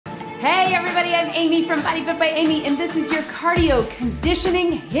Hey everybody, I'm Amy from BodyFit by Amy, and this is your cardio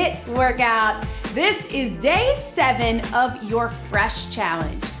conditioning HIIT workout. This is day 7 of your Fresh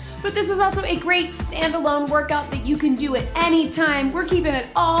Challenge. But this is also a great standalone workout that you can do at any time. We're keeping it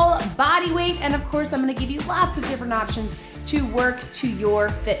all body weight, and of course I'm gonna give you lots of different options to work to your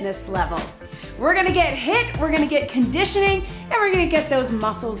fitness level. We're gonna get HIIT, we're gonna get conditioning, and we're gonna get those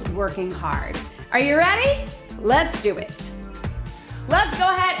muscles working hard. Are you ready? Let's do it. Let's go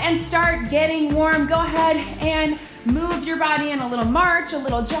ahead and start getting warm. Go ahead and move your body in a little march, a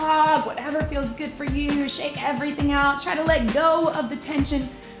little jog, whatever feels good for you. Shake everything out. Try to let go of the tension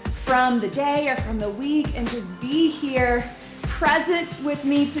from the day or from the week and just be here present with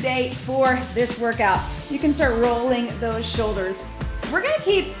me today for this workout. You can start rolling those shoulders. We're gonna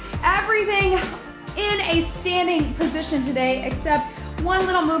keep everything in a standing position today except one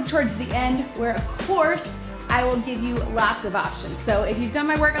little move towards the end where, of course, I will give you lots of options. So if you've done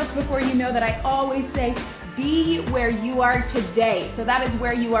my workouts before, you know that I always say, be where you are today. So that is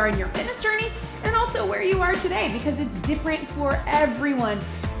where you are in your fitness journey and also where you are today because it's different for everyone.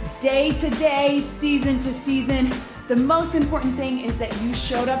 Day to day, season to season. The most important thing is that you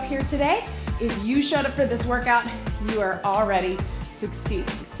showed up here today. If you showed up for this workout, you are already succeeding.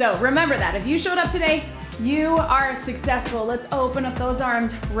 So remember that. If you showed up today, you are successful. Let's open up those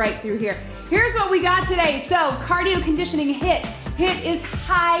arms right through here. Here's what we got today. So cardio conditioning HIIT. HIIT is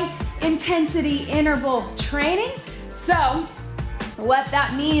high intensity interval training. So what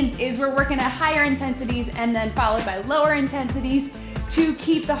that means is we're working at higher intensities and then followed by lower intensities to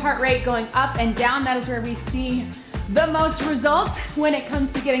keep the heart rate going up and down. That is where we see the most results when it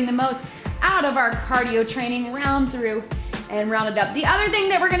comes to getting the most out of our cardio training round through and rounded up. The other thing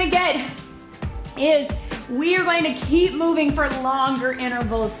that we're gonna get is we are going to keep moving for longer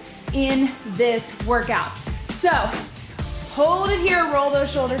intervals in this workout. So hold it here, roll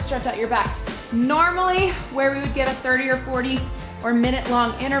those shoulders, stretch out your back. Normally where we would get a 30 or 40 or minute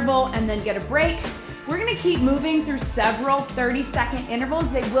long interval and then get a break, we're gonna keep moving through several 30-second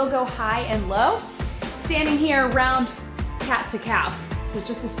intervals. They will go high and low. Standing here around cat to cow. So it's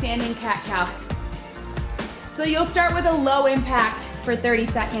just a standing cat cow. So you'll start with a low impact for 30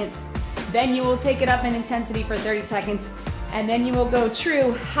 seconds. Then you will take it up in intensity for 30 seconds. And then you will go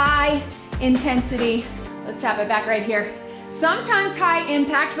true high intensity. Let's tap it back right here. Sometimes high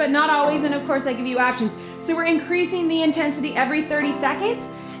impact, but not always. And of course I give you options. So we're increasing the intensity every 30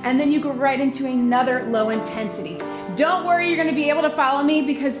 seconds. And then you go right into another low intensity. Don't worry, you're gonna be able to follow me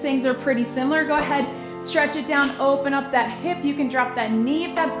because things are pretty similar. Go ahead, stretch it down, open up that hip. You can drop that knee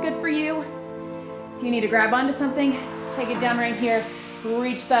if that's good for you. If you need to grab onto something, take it down right here.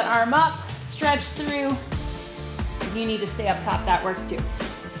 Reach that arm up, stretch through. If you need to stay up top, that works too.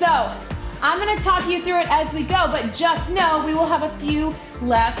 So I'm gonna talk you through it as we go, but just know we will have a few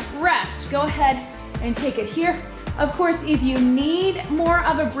less rests. Go ahead and take it here. Of course, if you need more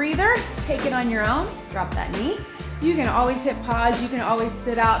of a breather, take it on your own, drop that knee. You can always hit pause, you can always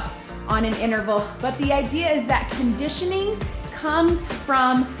sit out on an interval, but the idea is that conditioning comes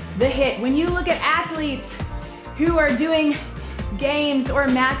from the HIIT. When you look at athletes who are doing games or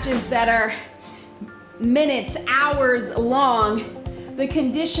matches that are minutes, hours long, the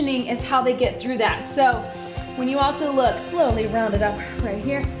conditioning is how they get through that. So when you also look, slowly round it up right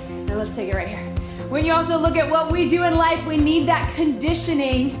here, and let's take it right here. When you also look at what we do in life, we need that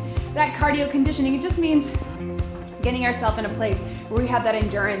conditioning, that cardio conditioning. It just means getting ourselves in a place where we have that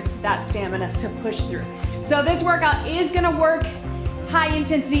endurance, that stamina to push through. So this workout is gonna work high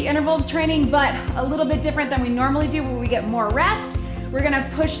intensity interval training, but a little bit different than we normally do where we get more rest. We're gonna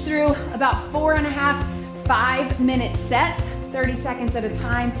push through about 4.5, 5-minute sets, 30 seconds at a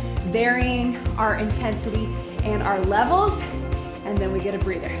time, varying our intensity and our levels, and then we get a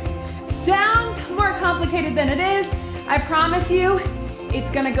breather. Sounds more complicated than it is. I promise you, it's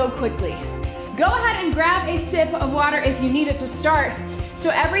gonna go quickly. Go ahead and grab a sip of water if you need it to start. So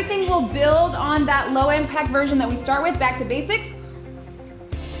everything will build on that low impact version that we start with, back to basics.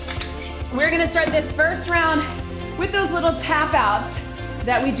 We're gonna start this first round with those little tap outs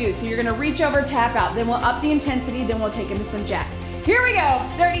that we do. So you're gonna reach over, tap out, then we'll up the intensity, then we'll take into some jacks. Here we go,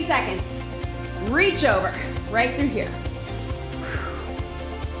 30 seconds. Reach over, right through here.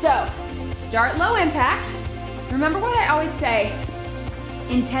 So, start low impact. Remember what I always say,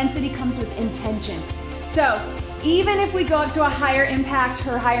 intensity comes with intention. So, even if we go up to a higher impact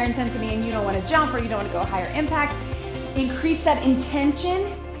or higher intensity and you don't wanna jump or you don't wanna go higher impact, increase that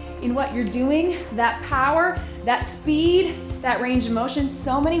intention in what you're doing, that power, that speed, that range of motion,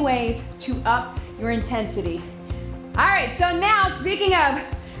 so many ways to up your intensity. All right, so now speaking of,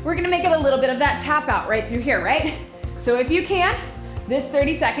 we're gonna make it a little bit of that tap out right through here, right? So if you can, this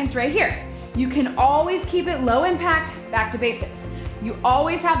 30 seconds right here. You can always keep it low impact, back to basics. You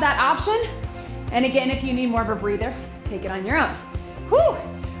always have that option. And again, if you need more of a breather, take it on your own. Whew,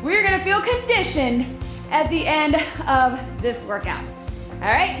 we're gonna feel conditioned at the end of this workout. All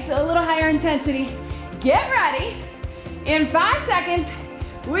right, so a little higher intensity. Get ready. In 5 seconds,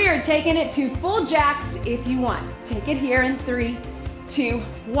 we are taking it to full jacks if you want. Take it here in 3, 2,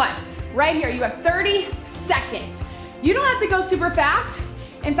 1. Right here, you have 30 seconds. You don't have to go super fast.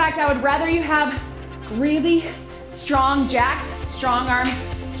 In fact, I would rather you have really strong jacks, strong arms,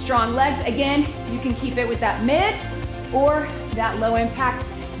 strong legs. Again, you can keep it with that mid or that low impact.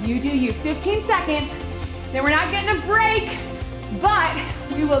 You do you. 15 seconds. Then we're not getting a break, but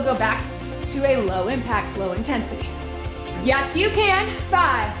we will go back to a low impact, low intensity. Yes, you can.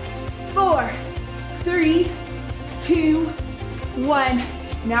 5, 4, 3, 2, 1.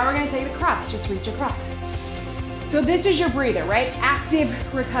 Now we're gonna take it across, just reach across. So this is your breather, right? Active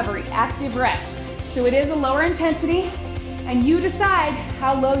recovery, active rest. So it is a lower intensity, and you decide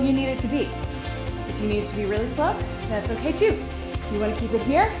how low you need it to be. If you need it to be really slow, that's okay too. You wanna keep it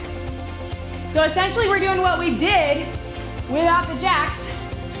here. So essentially we're doing what we did without the jacks.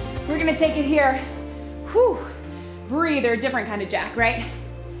 We're gonna take it here. Whew. Breather, different kind of jack, right?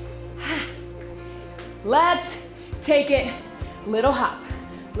 Let's take it little hop,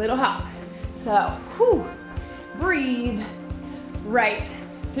 little hop. So, whew, breathe right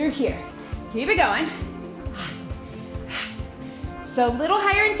through here. Keep it going. So little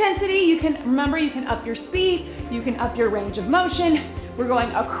higher intensity, you can, remember you can up your speed, you can up your range of motion. We're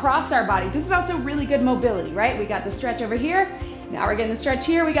going across our body. This is also really good mobility, right? We got the stretch over here. Now we're getting the stretch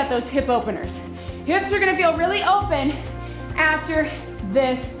here. We got those hip openers. Hips are gonna feel really open after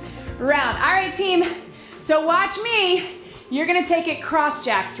this round. All right, team, so watch me. You're gonna take it cross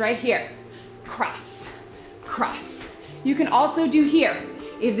jacks right here. Cross, cross. You can also do here,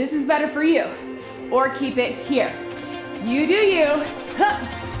 if this is better for you, or keep it here. You do you, hup,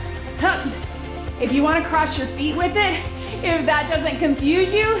 hup. If you wanna cross your feet with it, if that doesn't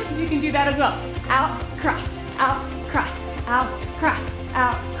confuse you, you can do that as well. Out, cross, out, cross, out, cross,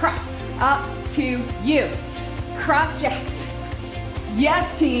 out, cross. Up to you. Cross jacks.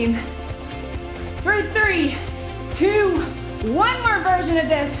 Yes, team. For 3, 2, 1 more version of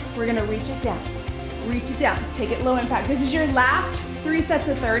this. We're gonna reach it down. Reach it down. Take it low impact. This is your last 3 sets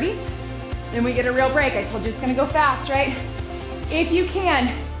of 30. Then we get a real break. I told you it's gonna go fast, right? If you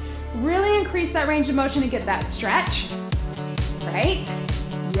can, really increase that range of motion and get that stretch, right?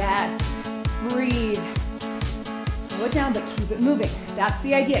 Yes. Breathe. Slow it down, but keep it moving. That's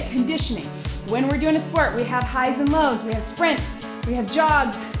the idea, conditioning. When we're doing a sport, we have highs and lows, we have sprints, we have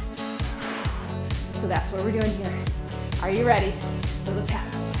jogs. So that's what we're doing here. Are you ready? Little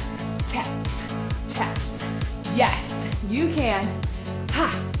taps, taps, taps. Yes, you can.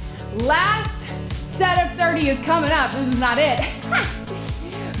 Ha. Last set of 30 is coming up. This is not it.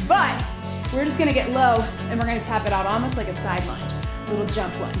 But we're just gonna get low and we're gonna tap it out almost like a side lunge. Little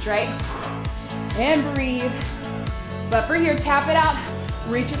jump lunge, right? And breathe. But for here, tap it out,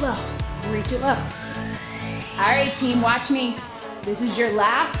 reach it low, reach it low. All right, team, watch me. This is your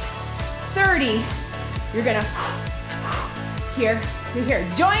last 30. You're gonna here to here.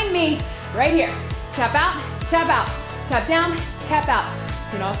 Join me right here. Tap out, tap down, tap out.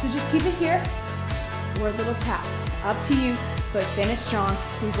 You can also just keep it here or a little tap. Up to you, but finish strong.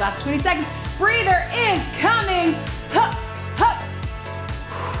 These last 20 seconds. Breather is coming. Hup, hup.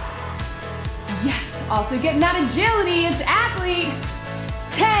 Yes, also getting that agility, it's athlete.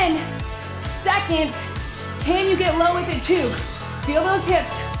 10 seconds. Can you get low with it too? Feel those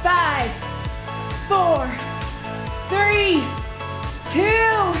hips. 5, 4, 3, 2,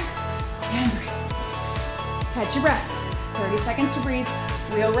 and breathe. Catch your breath. 30 seconds to breathe,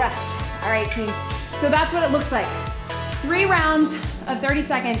 real rest. All right, team. So that's what it looks like. 3 rounds of 30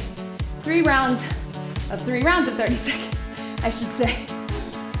 seconds. 3 rounds of 30 seconds, I should say.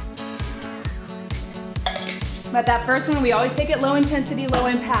 But that first one, we always take it low intensity, low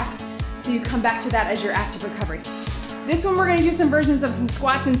impact, so you come back to that as your active recovery. This one, we're gonna do some versions of some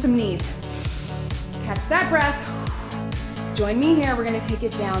squats and some knees. Catch that breath. Join me here, we're gonna take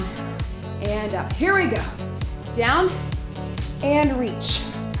it down and up. Here we go. Down and reach.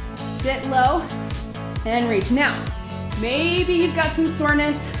 Sit low and reach. Now, maybe you've got some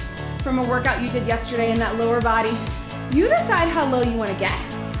soreness from a workout you did yesterday in that lower body. You decide how low you wanna get,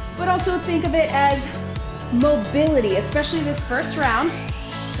 but also think of it as mobility, especially this first round,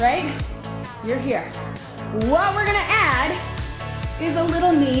 right? You're here. What we're gonna add is a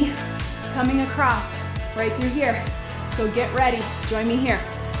little knee coming across right through here. So get ready, join me here.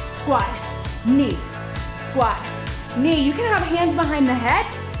 Squat, knee, squat, knee. You can have hands behind the head.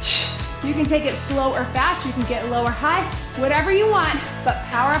 You can take it slow or fast. You can get low or high, whatever you want, but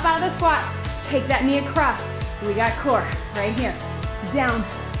power up out of the squat. Take that knee across. We got core right here. Down.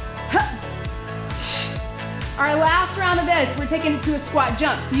 Our last round of this, we're taking it to a squat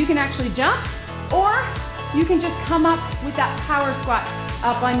jump. So you can actually jump, or you can just come up with that power squat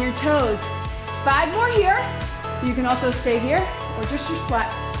up on your toes. 5 more here. You can also stay here, or just your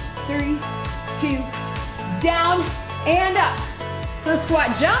squat. 3, 2, down and up. So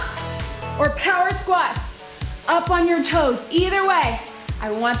squat jump or power squat up on your toes. Either way,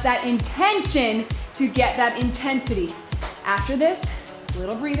 I want that intention to get that intensity. After this,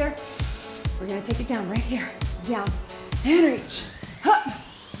 little breather. We're gonna take it down right here. Down and reach. Hup.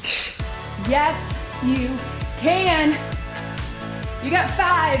 Yes, you can. You got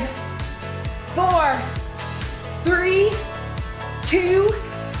 5, 4, 3, 2,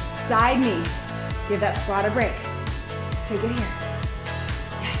 side knee. Give that squat a break. Take it here.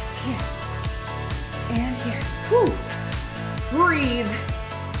 Yes, here. And here. Whew. Breathe.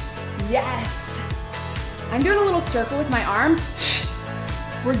 Yes. I'm doing a little circle with my arms.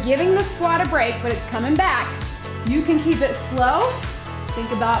 We're giving the squat a break, but it's coming back. You can keep it slow.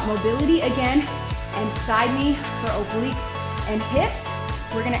 Think about mobility again, and side knee for obliques and hips.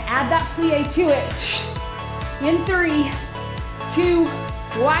 We're gonna add that plie to it. In 3, 2,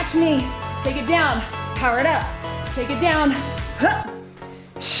 watch me. Take it down, power it up. Take it down.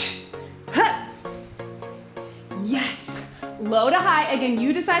 Yes, low to high. Again,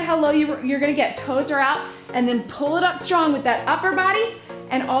 you decide how low you're gonna get. Toes are out, and then pull it up strong with that upper body,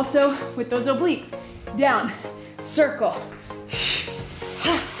 and also with those obliques. Down, circle.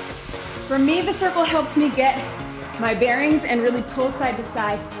 For me, the circle helps me get my bearings and really pull side to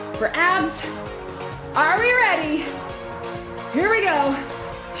side. For abs, are we ready? Here we go.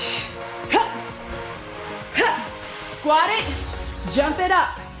 Squat it, jump it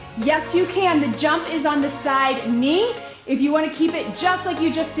up. Yes, you can. The jump is on the side knee. If you want to keep it just like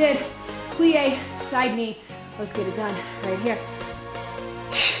you just did, plie, side knee. Let's get it done right here.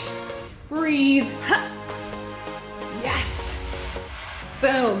 Breathe. Yes.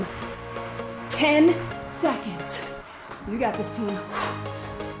 Boom. 10 seconds. You got this, team.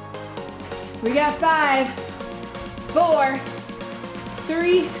 We got 5, 4,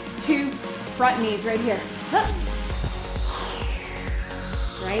 3, 2, front knees right here.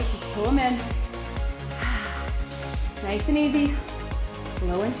 Right, just pull them in. Nice and easy,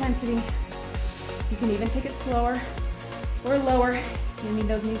 low intensity. You can even take it slower or lower. You need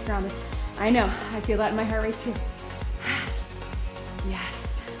those knees grounded. I know, I feel that in my heart rate too.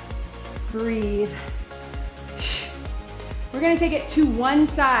 Yes, breathe. We're gonna take it to one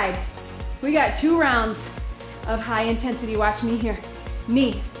side. We got 2 rounds of high intensity. Watch me here.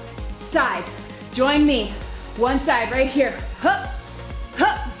 Knee, side, join me. One side right here. Hup,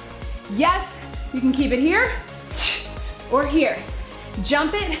 hup. Yes, you can keep it here or here.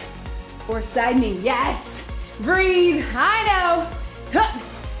 Jump it or side knee. Yes, breathe. I know. Hup.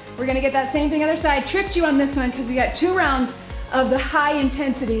 We're gonna get that same thing other side. Tripped you on this one because we got 2 rounds of the high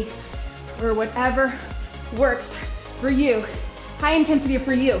intensity, or whatever works for you. High intensity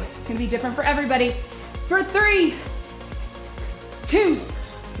for you. It's gonna be different for everybody. For 3, 2,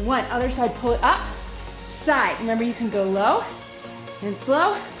 1. Other side, pull it up. Side. Remember, you can go low and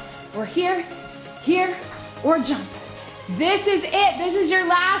slow, or here, here, or jump. This is it. This is your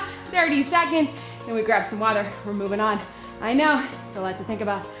last 30 seconds. Then we grab some water. We're moving on. I know, it's a lot to think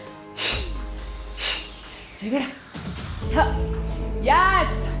about. Take it up.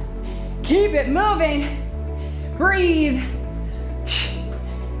 Yes. Keep it moving. Breathe.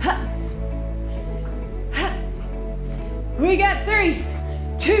 We got 3,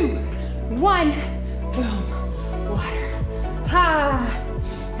 2, 1. Boom. Water.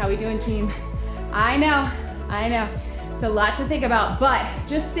 How we doing, team? I know. It's a lot to think about, but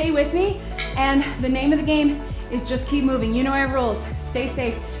just stay with me. And the name of the game is just keep moving. You know our rules. Stay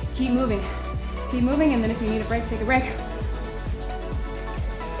safe. Keep moving. Keep moving, and then if you need a break, take a break.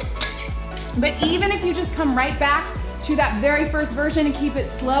 But even if you just come right back to that very first version and keep it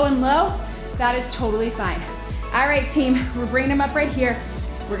slow and low, that is totally fine. All right, team, we're bringing them up right here.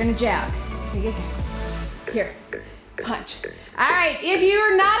 We're gonna jab. Take it here. Punch. All right, if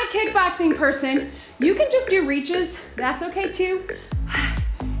you're not a kickboxing person, you can just do reaches. That's okay too.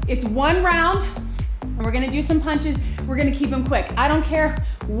 It's 1 round, and we're gonna do some punches. We're gonna keep them quick. I don't care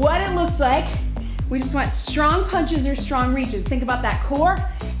what it looks like. We just want strong punches or strong reaches. Think about that core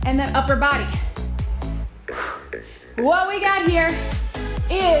and that upper body. What we got here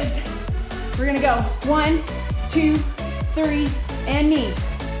is, we're gonna go 1, 2, 3, and knee.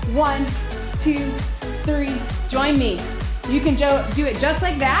 1, 2, 3, join me. You can do it just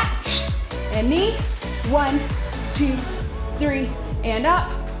like that. And knee, 1, 2, 3, and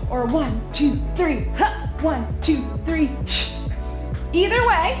up. Or 1, 2, 3, 1, 2, 3. Either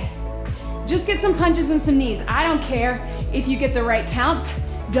way, just get some punches and some knees. I don't care if you get the right counts,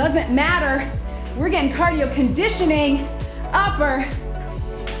 doesn't matter. We're getting cardio conditioning, upper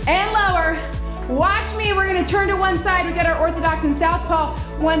and lower. Watch me, we're gonna turn to one side. We got our orthodox and southpaw.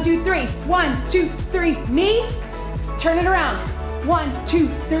 1, 2, 3, 1, 2, 3, knee. Turn it around. 1, 2,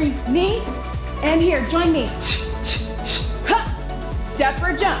 3, knee. And here, join me. Step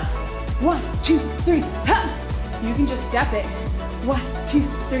or jump. 1, 2, 3, You can just step it. 1, 2,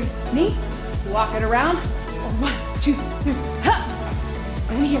 3, knee. Walk it around. Or 1, 2, 3,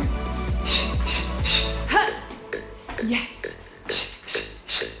 and here. Yes.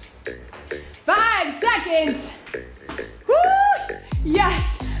 5 seconds. Woo!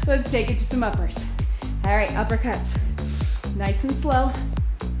 Yes. Let's take it to some uppers. All right, uppercuts. Nice and slow.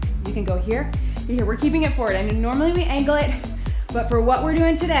 You can go here. Here, we're keeping it forward. I mean, normally we angle it, but for what we're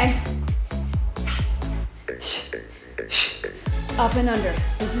doing today, yes. Up and under.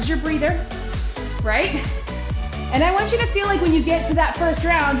 This is your breather, right? And I want you to feel like when you get to that first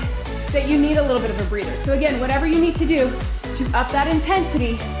round that you need a little bit of a breather. So again, whatever you need to do to up that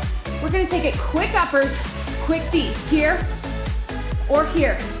intensity, we're gonna take it quick uppers, quick feet, here or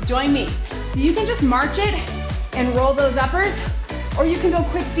here. Join me. So you can just march it and roll those uppers, or you can go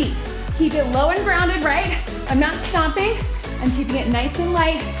quick feet. Keep it low and grounded, right? I'm not stomping, I'm keeping it nice and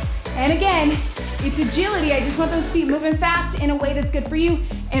light. And again, it's agility. I just want those feet moving fast in a way that's good for you,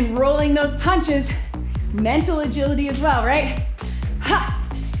 and rolling those punches, mental agility as well, right? Ha,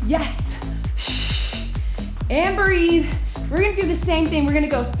 yes. And breathe. We're gonna do the same thing. We're gonna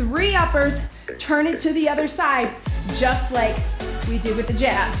go 3 uppers, turn it to the other side, just like we did with the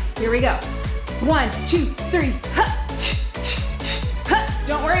jabs. Here we go. 1, 2, 3, ha.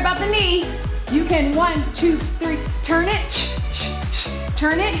 Don't worry about the knee. You can 1, 2, 3, turn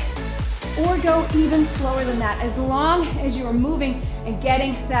it, or go even slower than that, as long as you are moving and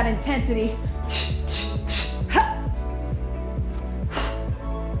getting that intensity.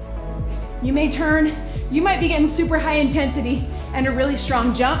 You may turn, you might be getting super high intensity and a really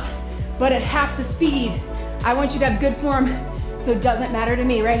strong jump, but at half the speed. I want you to have good form, so it doesn't matter to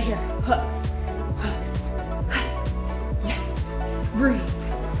me. Right here, hooks. Yes, breathe.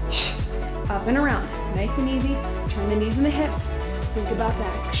 Up and around, nice and easy. Turn the knees and the hips. Think about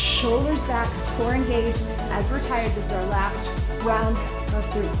that. Shoulders back, core engaged. As we're tired, this is our last round of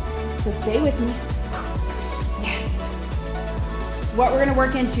 3. So stay with me. Yes. What we're gonna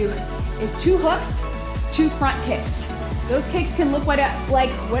work into is 2 hooks, 2 front kicks. Those kicks can look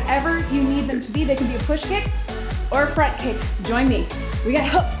like whatever you need them to be. They can be a push kick or a front kick. Join me. We got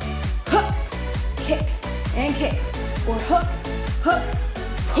hook, hook, kick, and kick. Or hook, hook,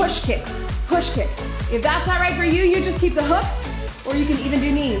 push kick, push kick. If that's not right for you, you just keep the hooks, or you can even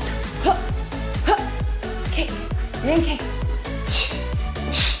do knees. Hook, hook, kick, and kick.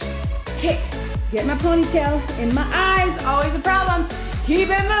 Kick. Get my ponytail in my eyes, always a problem. Keep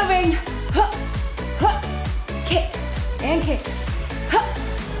it moving. Hook, hook, kick, and kick. Hook,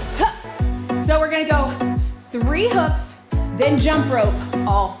 hook. So we're gonna go 3 hooks, then jump rope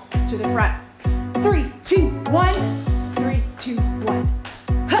all to the front. 3, 2, 1. 3, 2, 1.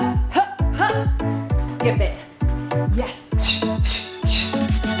 Hup, hup, hup. Skip it. Yes.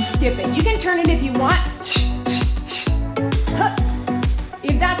 Skip it. You can turn it if you want. Hup.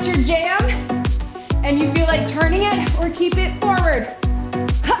 If that's your jam and you feel like turning it, or keep it forward.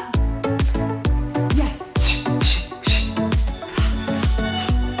 Hup. Yes.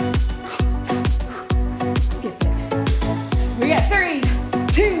 Skip it. We got 3,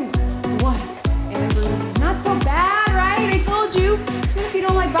 2, 1. And breathe. Not so bad, right? I told you. Even if you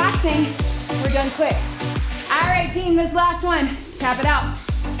don't like boxing, we're done quick. All right, team, this last one. Tap it out.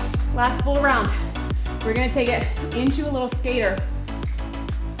 Last full round. We're gonna take it into a little skater.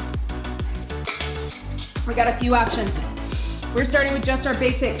 We got a few options. We're starting with just our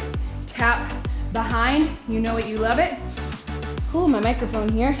basic tap behind. You know it, you love it. Ooh, my microphone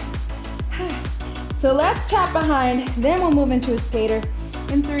here. So let's tap behind, then we'll move into a skater.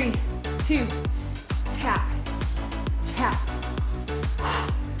 In 3, 2, tap, tap.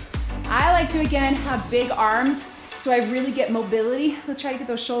 I like to, again, have big arms, so I really get mobility. Let's try to get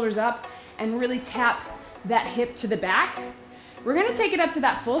those shoulders up and really tap that hip to the back. We're gonna take it up to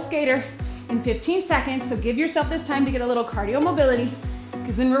that full skater in 15 seconds, so give yourself this time to get a little cardio mobility,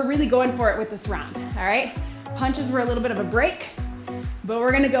 because then we're really going for it with this round, all right? Punches were a little bit of a break, but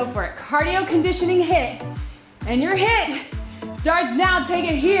we're gonna go for it. Cardio conditioning HIIT, and your HIIT starts now. Take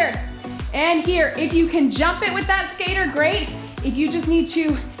it here And here, if you can jump it with that skater, great. If you just need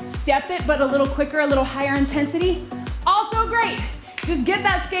to step it, but a little quicker, a little higher intensity, also great. Just get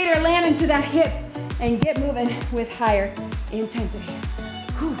that skater, land into that hip, and get moving with higher intensity.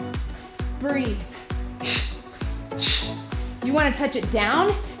 Whew. Breathe. You wanna touch it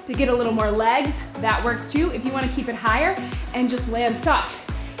down to get a little more legs. That works too. If you wanna keep it higher and just land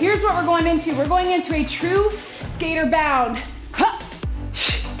soft. Here's what we're going into. We're going into a true skater bound. Hup,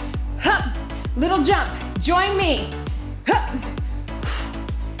 hup, little jump. Join me. Hup.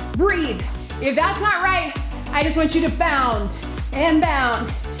 Breathe. If that's not right, I just want you to bound and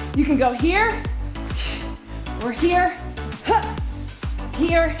bound. You can go here, or here, hup,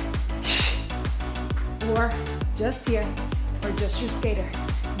 here, or just here, or just your skater.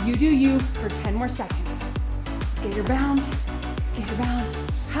 You do you for 10 more seconds. Skater bound,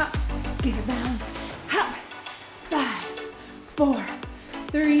 hop, skater bound, hop. 5, 4,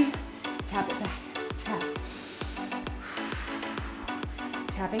 3, tap it back, tap.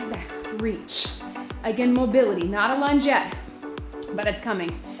 Tapping back, reach. Again, mobility, not a lunge yet, but it's coming.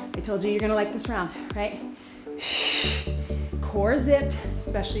 I told you you're gonna like this round, right? Core zipped,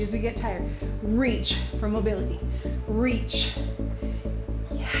 especially as we get tired. Reach for mobility, reach.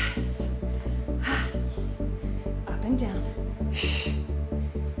 Yes. Up and down.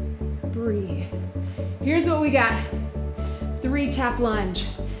 Breathe. Here's what we got. 3 tap lunge.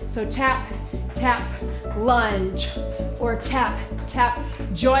 So tap, tap, lunge. Or tap, tap,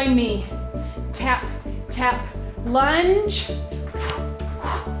 join me. Tap, tap, lunge.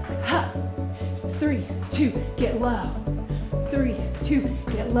 3, 2, get low. 3, 2,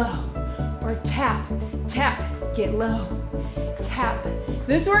 get low. Or tap, tap, get low. Tap.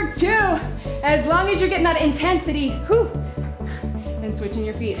 This works too, as long as you're getting that intensity. Whew. And switching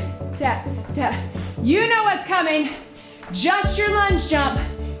your feet. Tap, tap. You know what's coming. Just your lunge jump.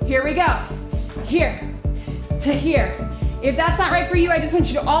 Here we go. Here to here. If that's not right for you, I just want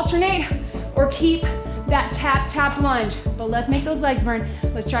you to alternate or keep that tap, tap lunge. But let's make those legs burn.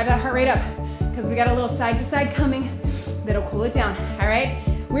 Let's drive that heart rate up because we got a little side to side coming that'll cool it down, all right?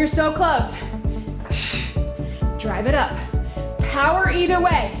 We're so close. Drive it up. Power either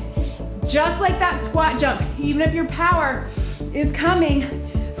way. Just like that squat jump, even if your power is coming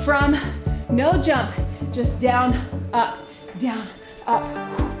from no jump, just down, up,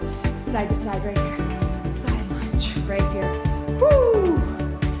 side to side right here. Side lunge right here. Woo!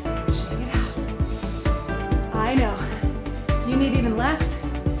 Shake it out. I know. If you need even less,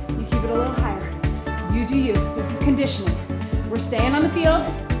 you keep it a little higher. You do you. This is conditioning. We're staying on the field,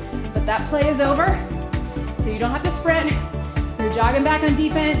 but that play is over, so you don't have to sprint. You're jogging back on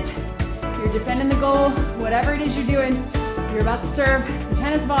defense. You're defending the goal. Whatever it is you're doing, you're about to serve the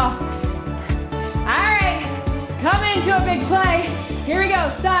tennis ball. All right, coming into a big play. Here we go,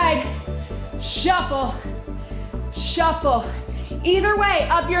 side, shuffle, shuffle. Either way,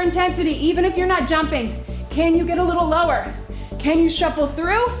 up your intensity, even if you're not jumping. Can you get a little lower? Can you shuffle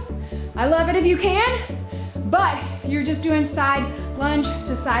through? I love it if you can, but if you're just doing side lunge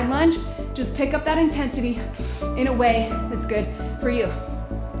to side lunge, just pick up that intensity in a way that's good for you.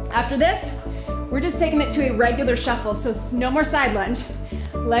 After this, we're just taking it to a regular shuffle, so no more side lunge.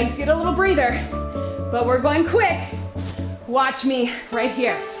 Legs get a little breather, but we're going quick. Watch me right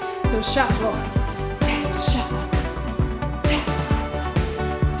here. So shuffle, tap, shuffle,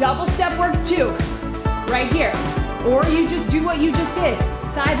 tap. Double step works too, right here. Or you just do what you just did.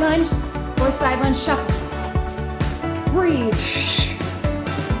 Side lunge or side lunge shuffle. Breathe.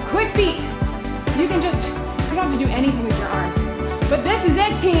 Quick feet. You can just, you don't have to do anything with your arms. But this is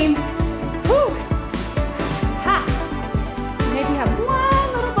it, team. Woo. Ha. Maybe have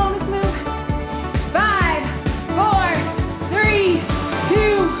one little bonus move. 5, 4, 3,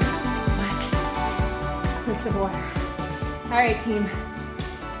 2, 1. Quick sip of water. All right, team.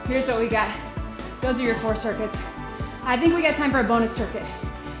 Here's what we got. Those are your 4 circuits. I think we got time for a bonus circuit.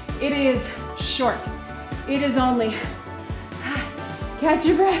 It is short. It is only, catch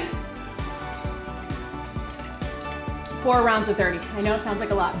your breath, 4 rounds of 30. I know it sounds like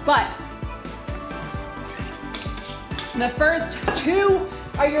a lot, but the first 2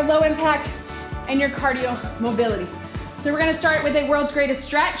 are your low impact and your cardio mobility. So we're gonna start with a world's greatest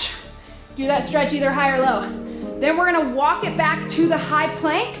stretch. Do that stretch either high or low. Then we're gonna walk it back to the high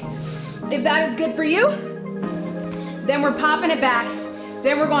plank, if that is good for you. Then we're popping it back.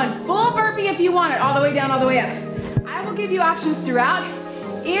 Then we're going full burpee if you want it, all the way down, all the way up. I will give you options throughout.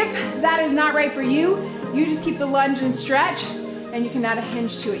 If that is not right for you, you just keep the lunge and stretch, and you can add a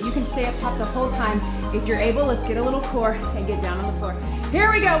hinge to it. You can stay up top the whole time. If you're able, let's get a little core and get down on the floor.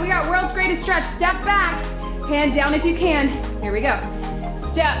 Here we go, we got world's greatest stretch. Step back, hand down if you can. Here we go.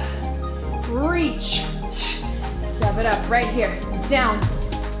 Step, reach. Step it up right here. Down,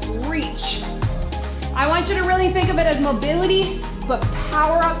 reach. I want you to really think of it as mobility, but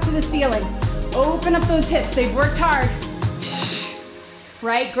power up to the ceiling. Open up those hips, they've worked hard.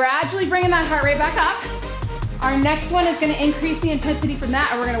 Right, gradually bringing that heart rate back up. Our next one is gonna increase the intensity from that,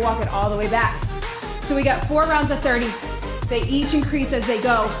 and we're gonna walk it all the way back. So we got 4 rounds of 30. They each increase as they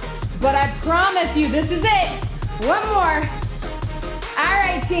go. But I promise you, this is it. One more. All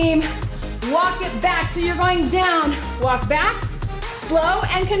right, team. Walk it back. So you're going down. Walk back, slow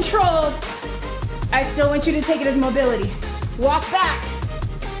and controlled. I still want you to take it as mobility. Walk back,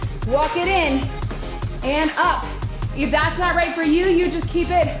 walk it in, and up. If that's not right for you, you just keep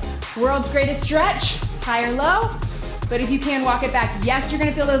it world's greatest stretch, high or low. But if you can, walk it back. Yes, you're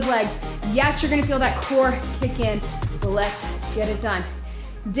gonna feel those legs. Yes, you're gonna feel that core kick in, but let's get it done.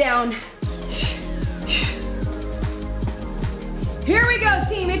 Down. Here we go,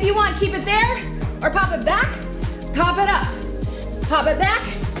 team. If you want, keep it there, or pop it back, pop it up. Pop it back,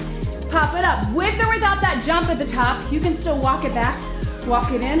 pop it up. With or without that jump at the top, you can still walk it back,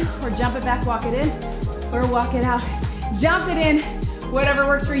 walk it in, or jump it back, walk it in, or walk it out. Jump it in, whatever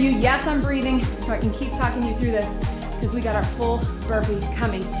works for you. Yes, I'm breathing, so I can keep talking you through this, because we got our full burpee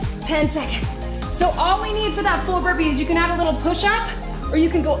coming. 10 seconds. So all we need for that full burpee is you can add a little push up, or you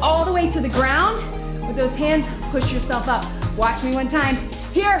can go all the way to the ground. With those hands, push yourself up. Watch me one time.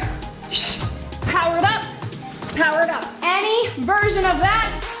 Here, power it up, power it up. Any version of that,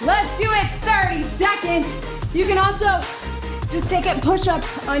 let's do it, 30 seconds. You can also just take it, push up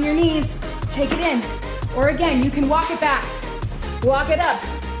on your knees, take it in. Or again, you can walk it back, walk it up.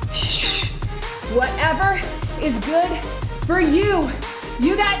 Whatever is good for you.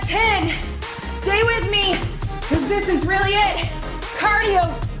 You got 10. Stay with me, because this is really it.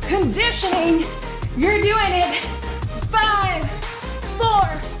 Cardio, conditioning. You're doing it. 5,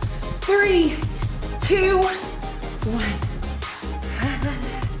 4, 3, 2, 1.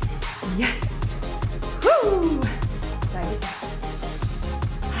 Yes. Woo. Side to side.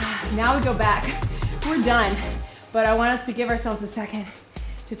 Now we go back. We're done. But I want us to give ourselves a second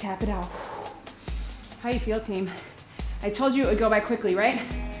to tap it out. How you feel, team? I told you it would go by quickly, right?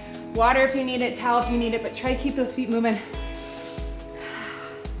 Water if you need it, towel if you need it, but try to keep those feet moving.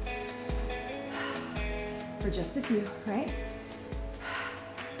 For just a few, right?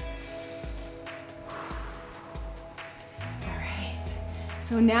 All right.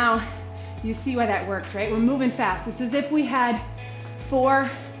 So now you see why that works, right? We're moving fast. It's as if we had 4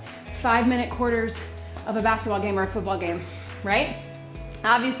 5-minute quarters of a basketball game or a football game, right?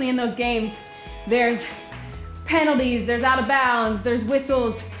 Obviously in those games, there's penalties, there's out of bounds, there's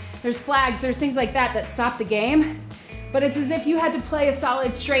whistles, there's flags, there's things like that that stop the game. But it's as if you had to play a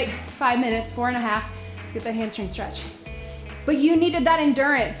solid straight 5 minutes, 4.5, to get that hamstring stretch. But you needed that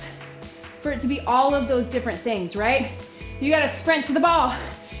endurance for it to be all of those different things, right? You gotta sprint to the ball.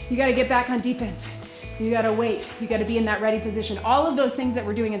 You gotta get back on defense. You gotta wait. You gotta be in that ready position. All of those things that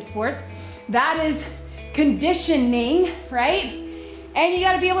we're doing in sports, that is conditioning, right? And you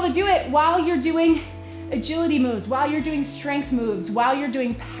gotta be able to do it while you're doing agility moves, while you're doing strength moves, while you're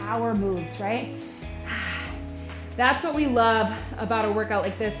doing power moves, right? That's what we love about a workout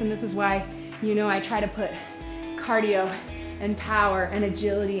like this, and this is why, you know, I try to put cardio and power and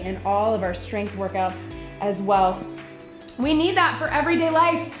agility in all of our strength workouts as well. We need that for everyday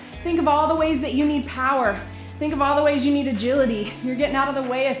life. Think of all the ways that you need power. Think of all the ways you need agility. You're getting out of the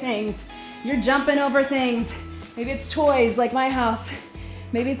way of things. You're jumping over things. Maybe it's toys like my house.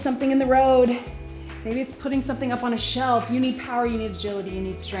 Maybe it's something in the road. Maybe it's putting something up on a shelf. You need power, you need agility, you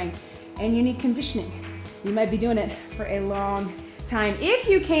need strength, and you need conditioning. You might be doing it for a long time. If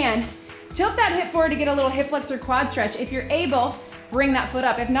you can, tilt that hip forward to get a little hip flexor quad stretch. If you're able, bring that foot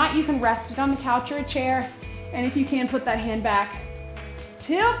up. If not, you can rest it on the couch or a chair. And if you can, put that hand back.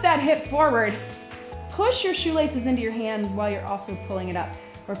 Tilt that hip forward. Push your shoelaces into your hands while you're also pulling it up.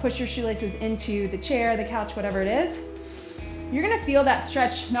 Or push your shoelaces into the chair, the couch, whatever it is. You're gonna feel that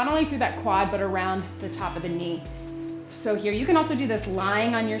stretch not only through that quad, but around the top of the knee. So here, you can also do this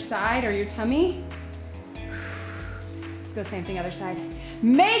lying on your side or your tummy. Let's go same thing, other side.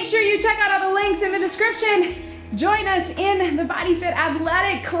 Make sure you check out all the links in the description. Join us in the BodyFit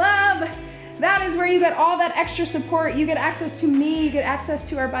Athletic Club. That is where you get all that extra support. You get access to me, you get access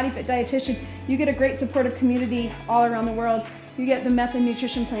to our BodyFit dietitian. You get a great supportive community all around the world. You get the method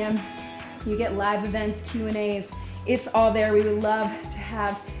nutrition plan. You get live events, Q&As. It's all there. We would love to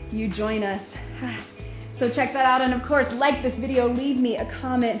have you join us. So check that out. And of course, like this video, leave me a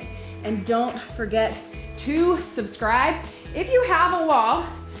comment, and don't forget to subscribe. If you have a wall,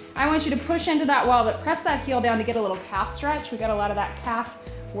 I want you to push into that wall, but press that heel down to get a little calf stretch. We got a lot of that calf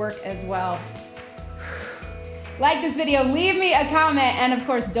work as well. Like this video, leave me a comment, and of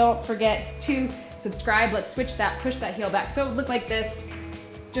course, don't forget to subscribe. Let's switch that, push that heel back. So look like this,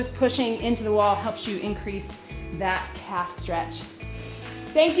 just pushing into the wall helps you increase that calf stretch.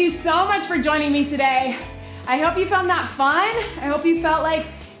 Thank you so much for joining me today. I hope you found that fun. I hope you felt like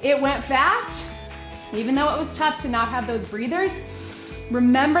it went fast, even though it was tough to not have those breathers.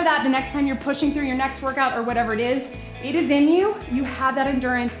 Remember that the next time you're pushing through your next workout or whatever it is in you. You have that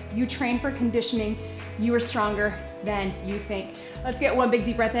endurance, you train for conditioning, you are stronger than you think. Let's get one big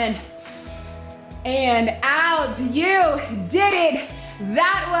deep breath in and out. You did it.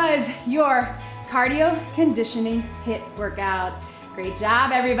 That was your cardio conditioning HIIT workout. Great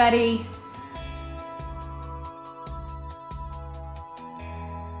job, everybody.